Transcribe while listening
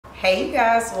Hey you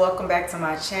guys, welcome back to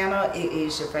my channel. It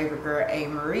is your favorite girl,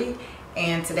 A.MaRee,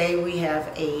 and today we have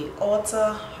a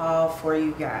Ulta haul for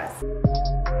you guys.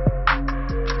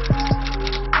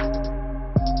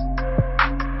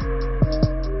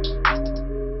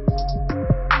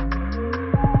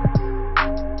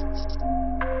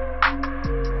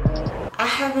 I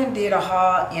haven't did a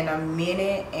haul in a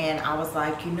minute, and I was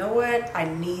like, you know what, I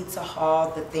need to haul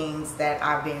the things that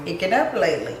I've been picking up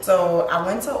lately. So I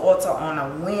went to Ulta on a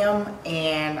whim,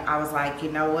 and I was like,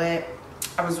 you know what,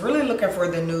 I was really looking for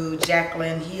the new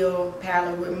Jaclyn Hill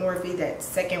palette with Morphe, that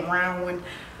second round one,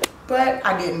 but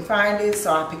I didn't find it.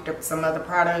 So I picked up some other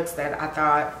products that I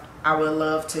thought I would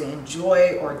love to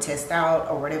enjoy or test out,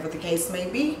 or whatever the case may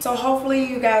be. So hopefully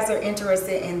you guys are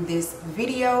interested in this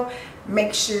video.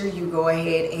 Make sure you go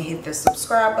ahead and hit the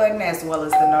subscribe button as well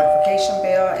as the notification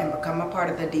bell and become a part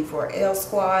of the D4L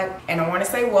squad. And I want to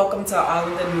say welcome to all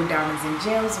of the new diamonds and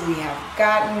gems we have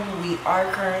gotten. We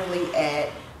are currently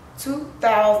at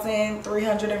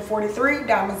 2,343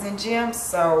 diamonds and gems.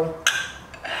 So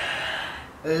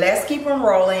let's keep them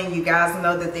rolling. You guys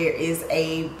know that there is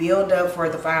a build up for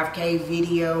the 5K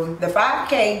video. The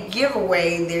 5K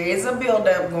giveaway, there is a build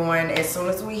up going. As soon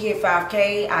as we hit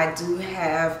 5K, I do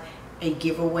have a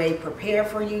giveaway prepared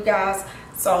for you guys.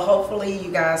 So hopefully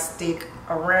you guys stick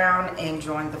around and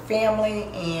join the family.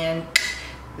 And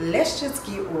let's just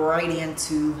get right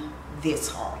into this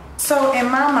haul. So in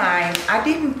my mind, I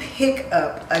didn't pick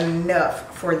up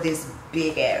enough for this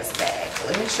big ass bag.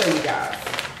 Let me show you guys.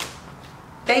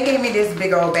 They gave me this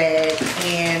big old bag,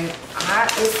 and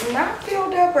it's not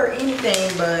filled up or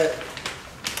anything, but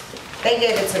they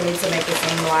gave it to me to make it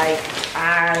seem like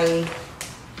I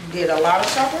did a lot of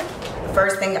shopping. The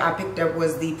first thing I picked up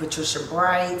was the Patricia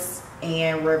Brights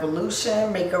and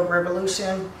Revolution, Makeup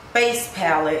Revolution face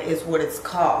palette is what it's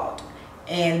called.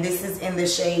 And this is in the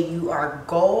shade You Are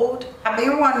Gold. I've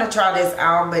been wanting to try this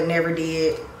out, but never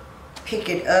did pick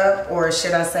it up, or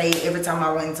should I say, every time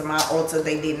I went into my Ulta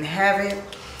they didn't have it,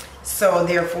 so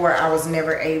therefore I was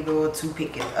never able to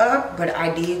pick it up. But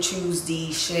I did choose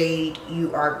the shade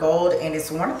You Are Gold, and it's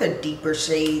one of the deeper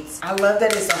shades. I love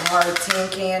that it's a hard tin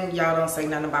can. Y'all don't say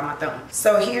nothing about my thumb.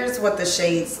 So here's what the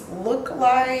shades look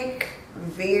like.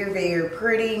 Very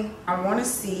pretty. I want to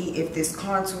see if this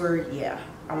contour,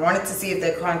 I wanted to see if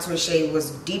that contour shade was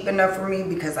deep enough for me,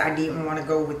 because I didn't want to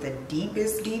go with the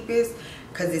deepest because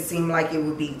it seemed like it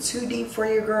would be too deep for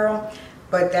your girl.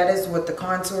 But that is what the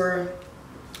contour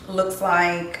looks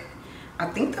like. I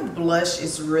think the blush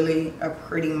is really a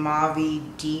pretty mauvey,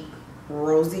 deep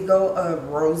rosy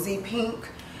pink.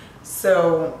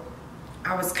 So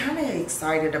I was kind of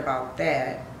excited about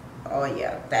that. Oh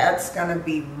yeah, that's gonna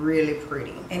be really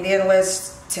pretty. And then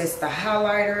let's test the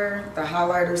highlighter. The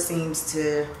highlighter seems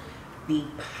to be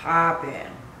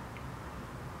popping.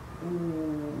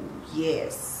 Ooh,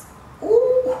 yes.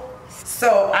 Ooh.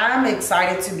 So I'm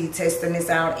excited to be testing this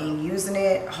out and using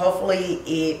it. Hopefully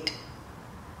it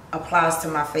applies to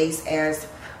my face as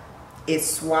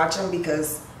it's swatching,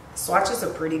 because swatches are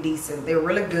pretty decent. They're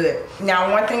really good. Now,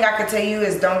 one thing I could tell you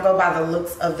is don't go by the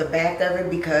looks of the back of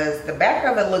it, because the back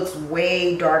of it looks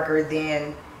way darker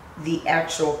than the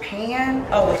actual pan.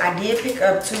 Oh, I did pick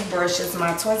up two brushes.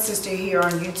 My twin sister here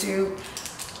on YouTube,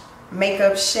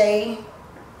 Makeup Shay.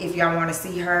 If y'all want to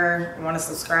see her, want to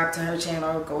subscribe to her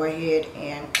channel, go ahead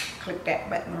and click that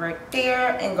button right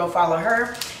there and go follow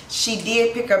her. She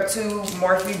did pick up two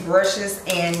Morphe brushes,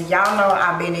 and y'all know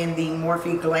I've been in the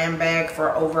Morphe Glam bag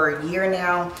for over a year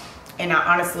now, and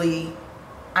I don't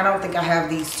think I have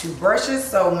these two brushes.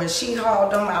 So when she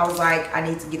hauled them, I was like, I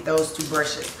need to get those two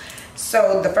brushes.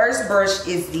 So the first brush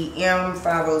is the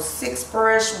M506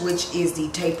 brush, which is the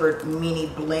tapered mini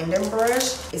blending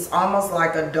brush. It's almost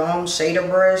like a dome shader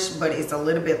brush, but it's a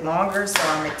little bit longer, so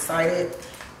I'm excited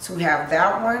to have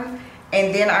that one.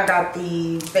 And then I got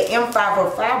the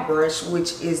M505 brush,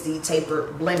 which is the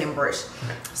tapered blending brush.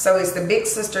 So it's the big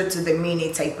sister to the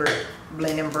mini tapered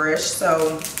blending brush.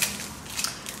 So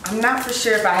I'm not for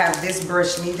sure if I have this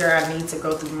brush neither. I need to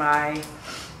go through my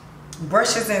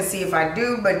brushes and see if I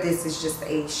do, but this is just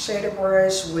a shader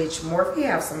brush, which Morphe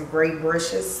have some great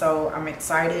brushes, so I'm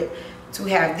excited to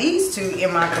have these two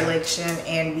in my collection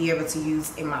and be able to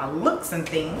use in my looks and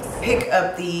things. Pick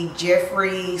up the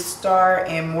Jeffree Star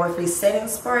and Morphe setting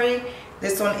spray.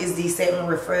 This one is the Set and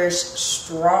Refresh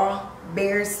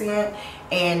Strawberry scent,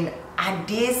 and I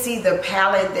did see the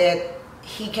palette that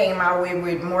he came out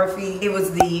with Morphe. It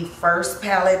was the first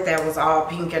palette that was all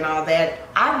pink and all that.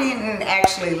 I didn't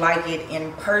actually like it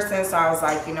in person, so I was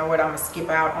like, you know what, I'm gonna skip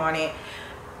out on it.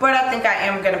 But I think I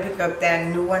am gonna pick up that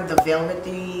new one, the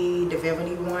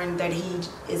velvety one that he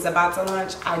is about to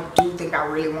launch. I do think I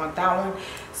really want that one.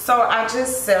 So I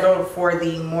just settled for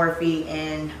the Morphe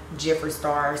and Jeffree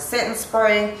Star setting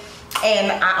spray.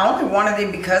 And I only wanted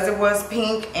it because it was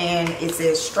pink and it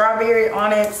says strawberry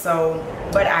on it. So,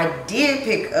 but I did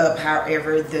pick up,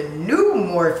 however, the new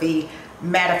Morphe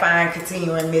mattifying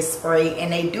continuing mist spray,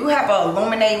 and they do have an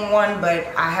illuminating one, but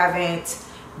I haven't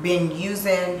been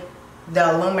using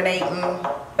the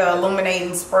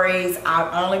illuminating sprays.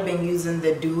 I've only been using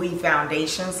the dewy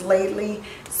foundations lately,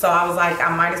 so I was like, I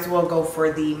might as well go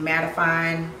for the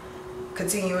mattifying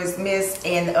continuous mist.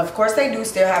 And of course they do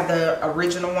still have the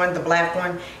original one, the black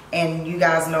one, and you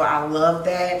guys know I love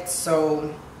that,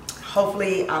 so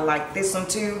hopefully I like this one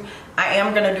too. I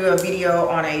am gonna do a video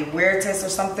on a wear test or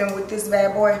something with this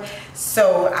bad boy,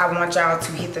 so I want y'all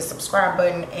to hit the subscribe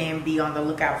button and be on the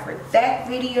lookout for that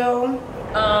video.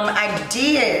 I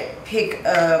did pick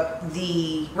up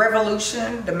the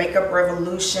Revolution, the Makeup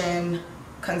Revolution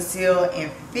Conceal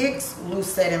and Fix Loose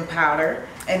Setting Powder,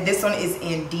 and this one is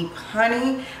in Deep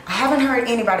Honey. I haven't heard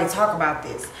anybody talk about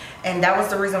this, and that was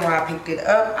the reason why I picked it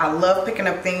up. I love picking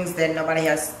up things that nobody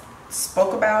has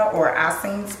spoke about or I've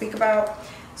seen speak about.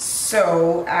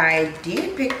 So I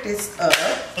did pick this up,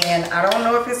 and I don't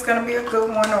know if it's gonna be a good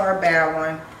one or a bad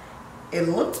one. It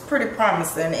looks pretty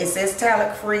promising. It says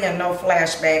talc free and no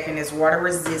flashback, and it's water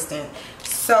resistant.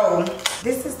 So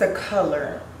this is the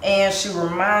color, and she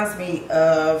reminds me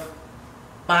of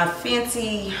my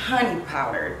Fenty Honey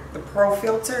powder, the Pro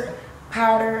Filter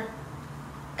powder,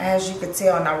 as you could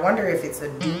tell, and I wonder if it's a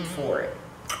dupe for it.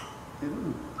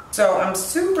 Ooh. So I'm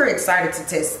super excited to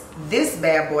test this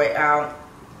bad boy out.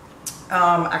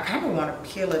 I kind of want to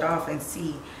peel it off and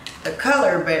see the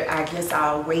color, but I guess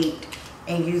I'll wait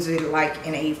and use it like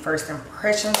in a first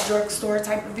impressions drugstore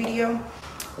type of video.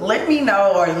 Let me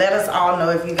know, or let us all know,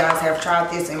 if you guys have tried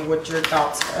this and what your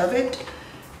thoughts of it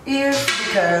is,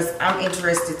 because I'm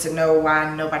interested to know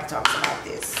why nobody talks about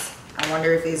this. I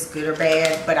wonder if it's good or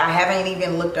bad, but I haven't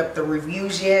even looked up the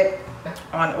reviews yet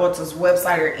on Ulta's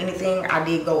website or anything. I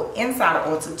did go inside of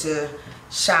Ulta to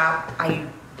shop. I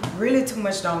really too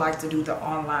much don't like to do the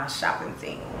online shopping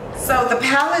thing. So the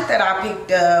palette that I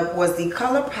picked up was the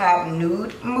ColourPop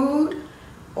Nude Mood.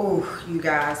 Oh, you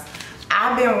guys,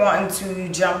 I've been wanting to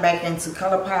jump back into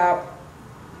ColourPop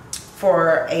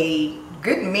for a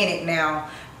good minute now,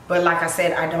 but like I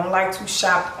said, I don't like to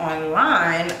shop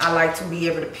online. I like to be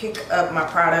able to pick up my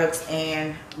products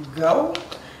and go.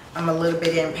 I'm a little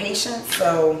bit impatient,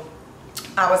 so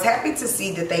I was happy to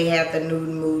see that they had the Nude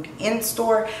Mood in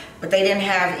store, but they didn't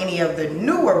have any of the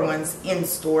newer ones in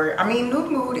store. I mean,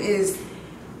 Nude Mood is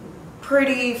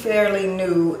pretty fairly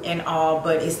new and all,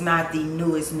 but it's not the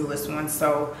newest one.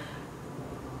 So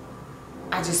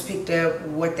I just picked up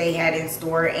what they had in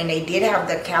store, and they did have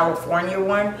the California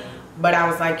one, but I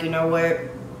was like, you know what?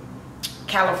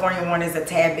 California one is a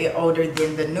tad bit older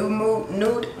than the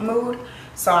Nude Mood.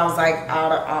 So I was like,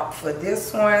 I'll opt for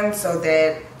this one so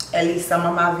that at least some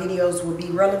of my videos will be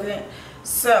relevant.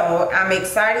 So I'm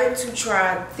excited to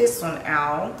try this one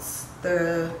out.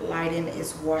 The lighting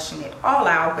is washing it all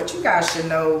out, but you guys should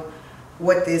know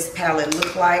what this palette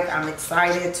looked like. I'm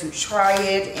excited to try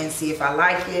it and see if I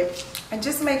like it. I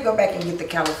just may go back and get the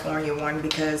California one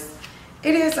because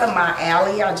it is up my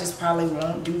alley. I just probably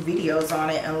won't do videos on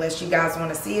it unless you guys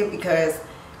want to see it, because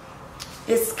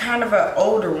it's kind of an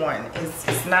older one.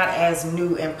 It's not as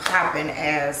new and popping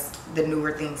as the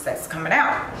newer things that's coming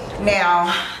out.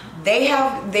 Now,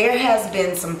 there has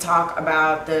been some talk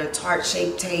about the Tarte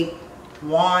Shape Tape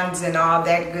wands and all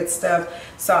that good stuff.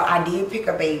 So I did pick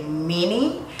up a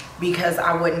mini because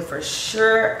I wasn't for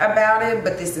sure about it,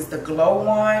 but this is the Glow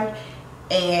Wand,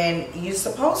 and you're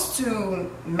supposed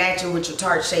to match it with your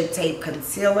Tarte Shape Tape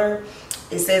concealer.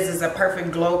 It says it's a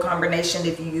perfect glow combination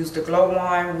if you use the Glow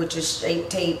Wand with your Shape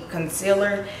Tape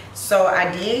concealer. So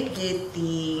I did get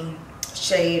the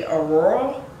shade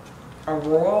Aurora,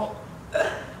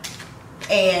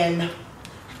 and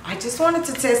I just wanted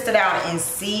to test it out and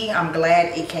see. I'm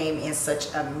glad it came in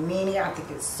such a mini. I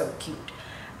think it's so cute.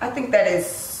 I think that is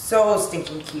so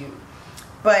stinking cute.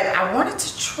 But I wanted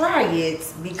to try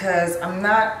it because I'm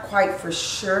not quite for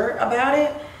sure about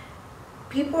it.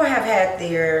 People have had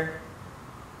their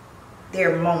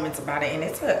moments about it, and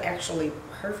it's an actually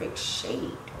perfect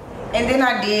shade. And then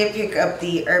I did pick up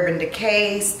the Urban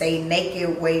Decay Stay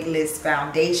Naked Weightless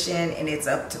Foundation, and it's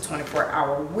up to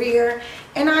 24-hour wear.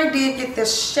 And I did get the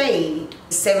shade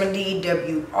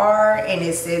 70WR, and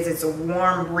it says it's a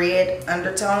warm red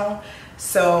undertone.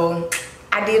 So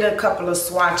I did a couple of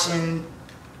swatching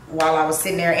while I was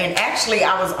sitting there, and actually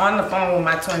I was on the phone with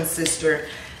my twin sister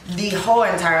the whole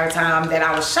entire time that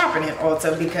I was shopping at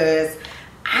Ulta, because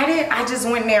I just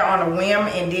went there on a whim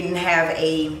and didn't have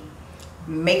a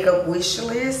makeup wish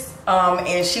list.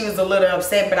 And she was a little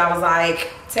upset, but I was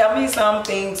like, tell me some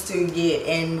things to get,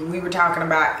 and we were talking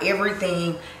about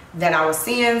everything that I was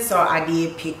seeing, so I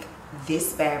did pick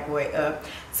this bad boy up.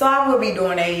 So I will be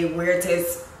doing a wear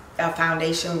test, a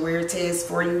foundation wear test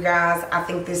for you guys. I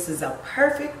think this is a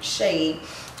perfect shade.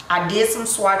 I did some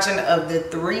swatching of the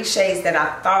 3 shades that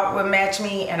I thought would match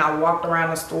me, and I walked around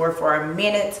the store for a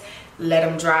minute, let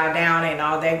them dry down and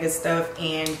all that good stuff,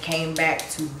 and came back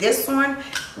to this one,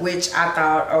 which I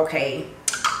thought, okay,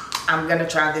 I'm gonna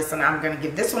try this one. I'm gonna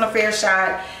give this one a fair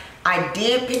shot. I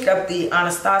did pick up the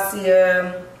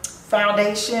Anastasia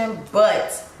foundation,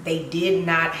 but they did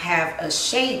not have a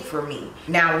shade for me.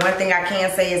 Now, one thing I can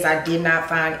say is I did not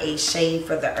find a shade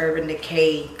for the Urban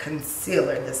Decay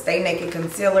concealer, the Stay Naked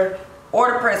concealer,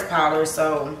 or the pressed powder.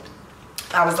 So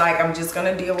I was like, I'm just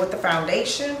gonna deal with the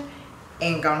foundation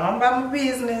and go on about my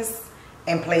business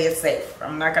and play it safe.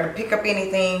 I'm not gonna pick up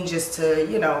anything just to,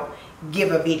 you know,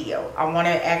 give a video. I want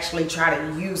to actually try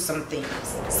to use some things.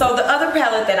 So the other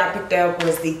palette that I picked up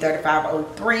was the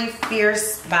 3503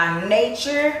 Fierce by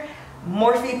Nature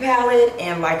Morphe palette,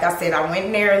 and like I said, I went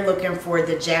in there looking for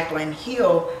the Jaclyn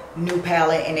Hill new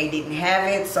palette and they didn't have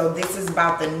it. So this is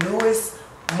about the newest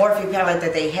Morphe palette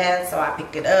that they had, so I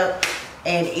picked it up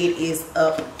and it is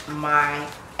up my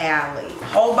alley.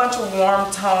 Whole bunch of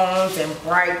warm tones and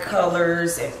bright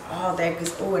colors and all that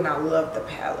good. Oh, and I love the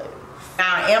palette.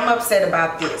 Now, I am upset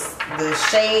about this. The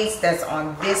shades that's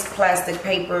on this plastic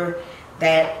paper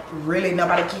that really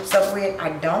nobody keeps up with, I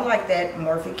don't like that.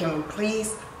 Morphe, can we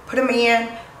please put them in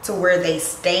to where they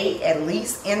stay at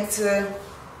least into,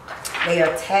 they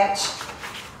attach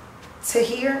to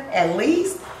here at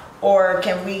least, or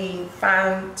can we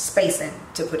find spacing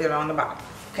to put it on the bottom?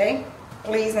 Okay,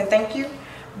 please and thank you.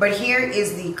 But here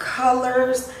is the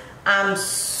colors. I'm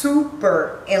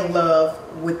super in love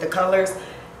with the colors.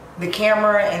 The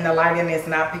camera and the lighting is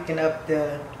not picking up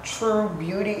the true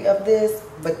beauty of this,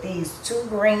 but these 2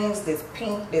 greens, this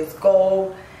pink, this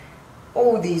gold,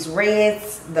 oh, these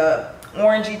reds, the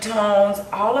orangey tones,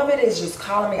 all of it is just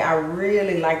calling me. I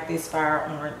really like this fire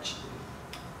orange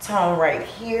tone right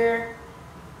here.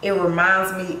 It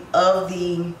reminds me of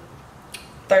the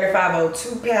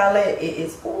 3502 palette. It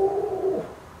is, ooh,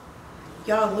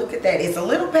 y'all look at that. It's a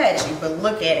little patchy, but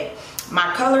look at it.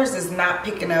 My colors is not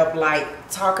picking up like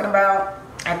talking about.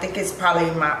 I think it's probably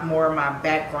more of my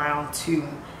background too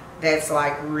that's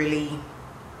like really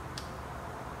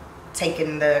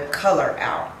taking the color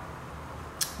out.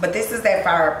 But this is that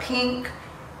fire pink.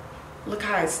 Look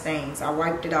how it stains. I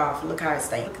wiped it off. Look how it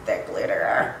stains. Look at that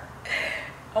glitter.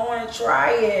 I want to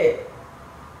try it.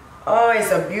 Oh,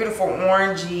 it's a beautiful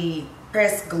orangey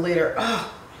pressed glitter.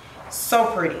 Oh,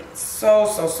 so pretty.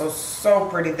 So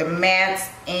pretty. The mattes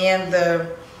and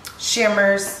the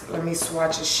shimmers. Let me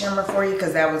swatch a shimmer for you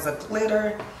because that was a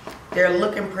glitter. They're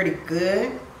looking pretty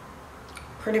good.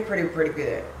 Pretty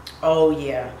good. Oh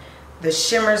yeah. The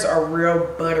shimmers are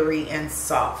real buttery and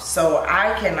soft. So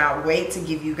I cannot wait to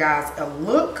give you guys a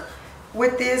look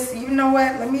with this. You know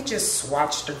what? Let me just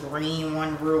swatch the green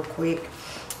one real quick.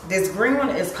 This green one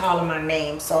is calling my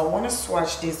name. So I want to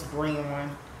swatch this green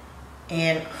one.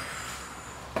 And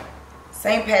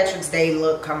St. Patrick's Day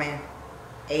look coming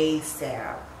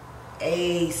ASAP.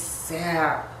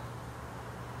 ASAP.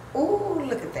 Ooh,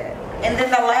 look at that. And then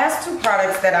the last 2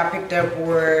 products that I picked up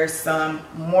were some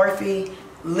Morphe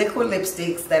liquid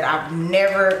lipsticks that I've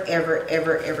never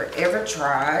ever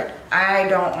tried. I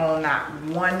don't own not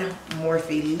one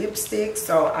Morphe lipstick,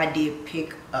 so I did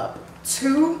pick up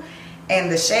 2.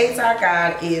 And the shades I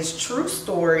got is True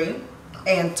Story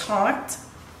and Taunt.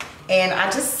 And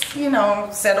I just, you know,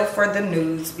 settle for the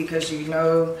nudes because, you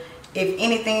know, if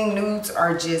anything, nudes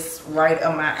are just right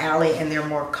up my alley and they're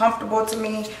more comfortable to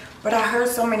me. But I heard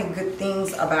so many good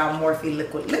things about Morphe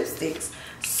liquid lipsticks,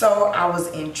 so I was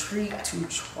intrigued to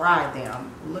try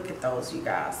them. Look at those, you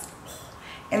guys.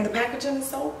 And the packaging is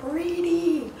so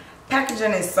pretty.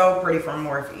 Packaging is so pretty from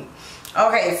Morphe.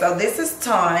 Okay, so this is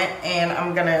Taunt, and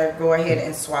I'm gonna go ahead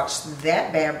and swatch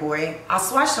that bad boy. I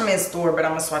swatched them in store, but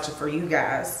I'm gonna swatch it for you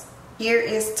guys. Here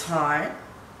is Taunt.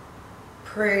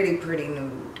 Pretty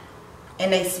nude.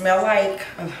 And they smell like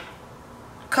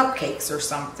cupcakes or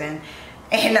something.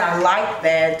 And I like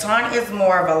that. Taunt is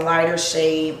more of a lighter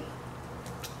shade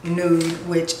nude,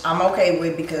 which I'm okay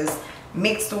with because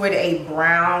mixed with a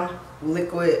brown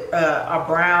liquid, a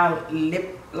brown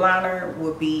lip liner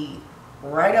would be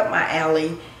right up my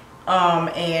alley.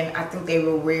 And I think they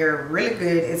will wear really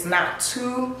good. It's not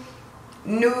too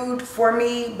nude for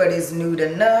me, but it's nude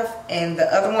enough. And the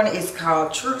other one is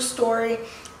called True Story,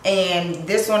 and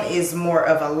this one is more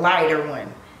of a lighter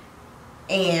one,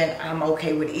 and I'm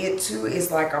okay with it too.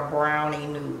 It's like a brownie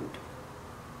nude,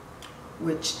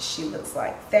 which she looks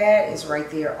like that. It's right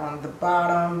there on the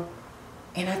bottom,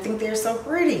 and I think they're so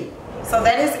pretty. So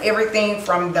that is everything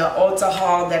from the Ulta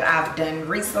haul that I've done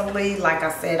recently. Like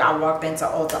I said, I walked into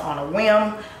Ulta on a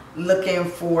whim looking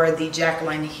for the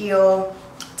Jaclyn Hill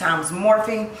times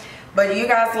Morphe. But you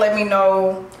guys let me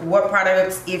know what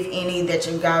products, if any, that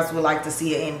you guys would like to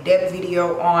see an in-depth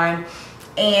video on.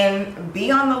 And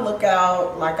be on the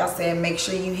lookout. Like I said, make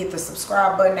sure you hit the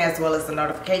subscribe button as well as the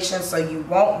notification so you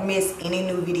won't miss any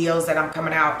new videos that I'm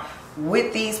coming out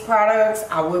with these products.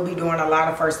 I will be doing a lot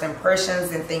of first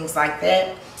impressions and things like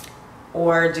that,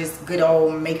 or just good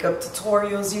old makeup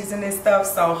tutorials using this stuff.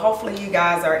 So hopefully you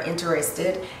guys are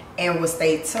interested and will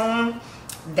stay tuned.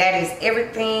 That is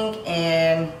everything,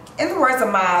 and in the words of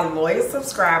my loyal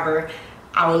subscriber,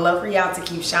 I would love for y'all to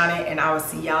keep shining, and I will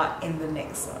see y'all in the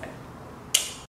next one.